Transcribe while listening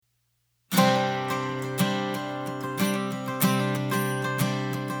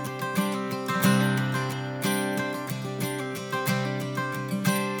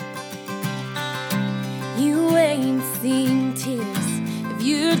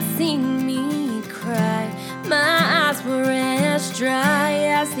seen me cry. My eyes were as dry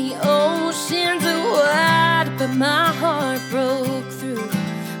as the oceans are wide, but my heart broke through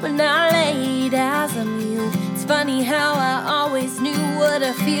when I laid as a mute. It's funny how I always knew what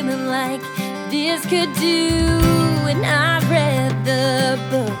a feeling like this could do. And I've read the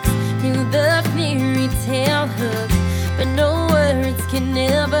books, knew the fairy tale hook, but no words can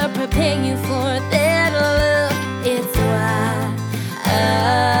ever prepare you for that look. It's wild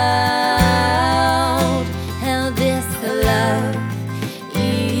how this love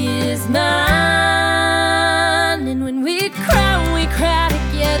is mine. And when we cry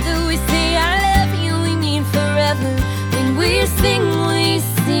together. We say I love you, we mean forever. When we sing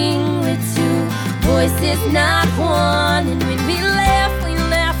with two voices, not one. And when we laugh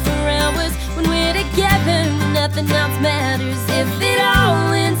for hours. When we're together, nothing else matters. If it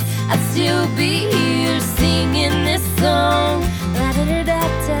all ends, I'd still be here singing this song.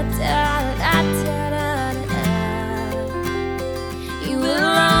 You will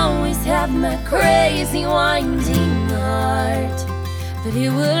always have my crazy winding heart, but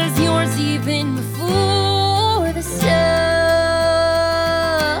it was yours even before the start.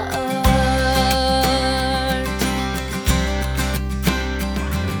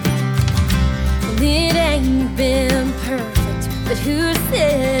 Well, it ain't been perfect, but who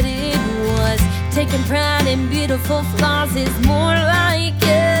said it was? Taking pride in beautiful flaws is more like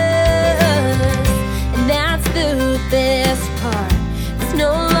us. And that's the best part. It's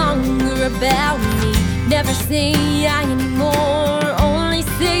no longer about me. Never say I anymore, only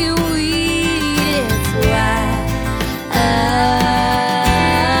say we. It's wild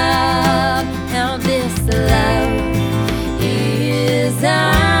how this love is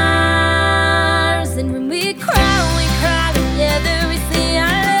ours. And when we cry together. We say I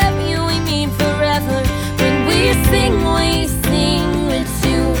love you, we mean forever. When we sing with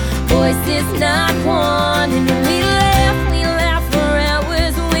two voices, not one. And when we laugh for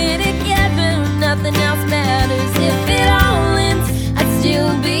hours. When we're together, nothing else matters. If it all ends, I'd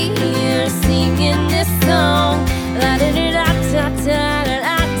still be here singing this song. La da da da da da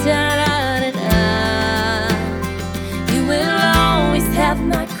da da da. You will always have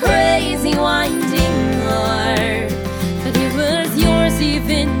my crazy winding heart, but it was yours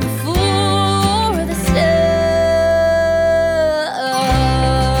even before the start.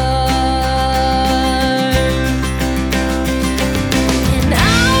 And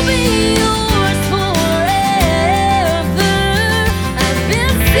I'll be yours forever. I've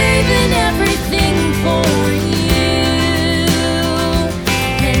been saving everything for you,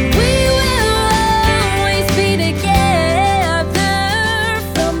 and we will always be together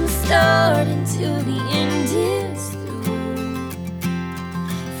from the start until the end is through.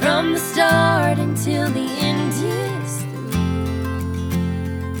 From the start until the end is through.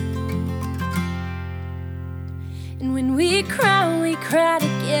 And when we cry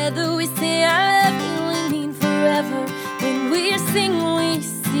together. We say I love you, we mean forever. When we sing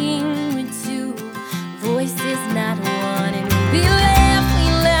with two voices, not one. And when we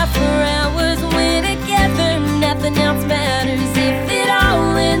laugh for hours. When we're together, nothing else matters. If it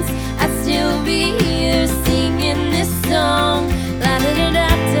all ends, I'd still be here singing this song. La da da da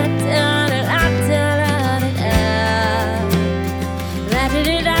da da da da da da. La da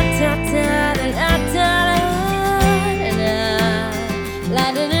da da da da da da da. La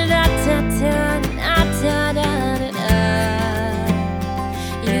da da da da da da da.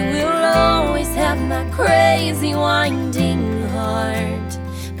 You will always have my crazy winding heart,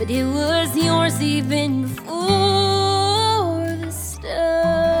 but it was yours even before